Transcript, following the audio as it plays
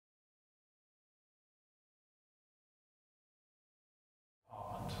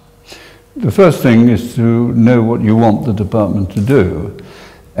The first thing is to know what you want the department to do,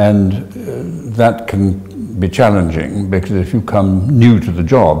 and that can be challenging because if you come new to the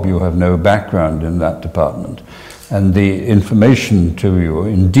job, you have no background in that department, and the information to you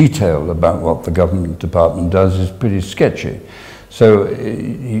in detail about what the government department does is pretty sketchy. So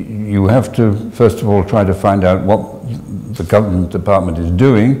you have to, first of all, try to find out what the government department is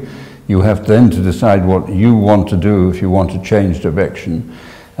doing. You have then to decide what you want to do if you want to change direction.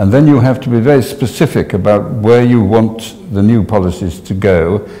 And then you have to be very specific about where you want the new policies to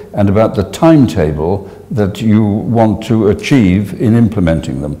go and about the timetable that you want to achieve in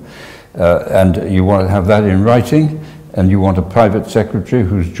implementing them. And you want to have that in writing, and you want a private secretary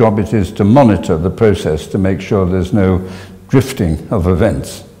whose job it is to monitor the process to make sure there's no drifting of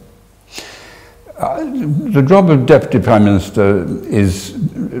events. The job of Deputy Prime Minister is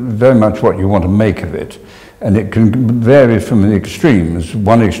very much what you want to make of it, and it can vary from the extremes.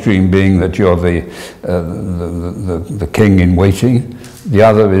 One extreme being that you're the king in waiting. The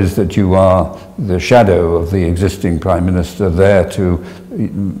other is that you are the shadow of the existing Prime Minister, there to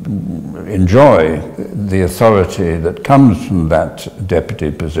enjoy the authority that comes from that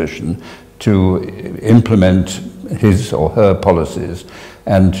deputy position to implement his or her policies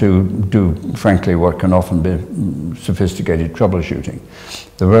and to do, frankly, what can often be sophisticated troubleshooting.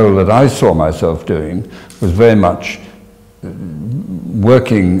 The role that I saw myself doing was very much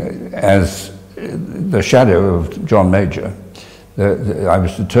working as the shadow of John Major. I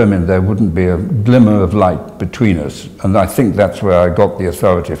was determined there wouldn't be a glimmer of light between us, and I think that's where I got the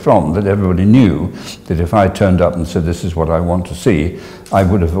authority from, that everybody knew that if I turned up and said this is what I want to see, I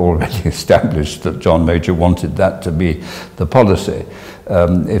would have already established that John Major wanted that to be the policy.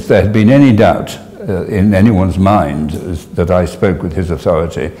 If there had been any doubt in anyone's mind that I spoke with his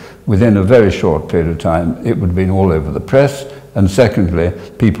authority, within a very short period of time it would have been all over the press, and secondly,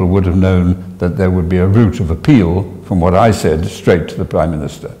 people would have known that there would be a route of appeal from what I said straight to the Prime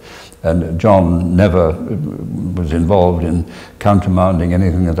Minister. And John never was involved in countermanding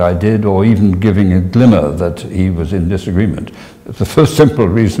anything that I did, or even giving a glimmer that he was in disagreement. It's the first simple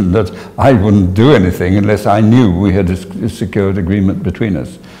reason that I wouldn't do anything unless I knew we had a secured agreement between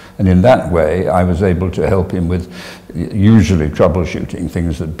us. And in that way, I was able to help him with usually troubleshooting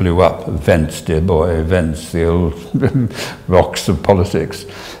things that blew up, events, dear boy, events, the old rocks of politics.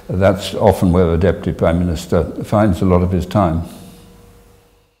 That's often where a Deputy Prime Minister finds a lot of his time.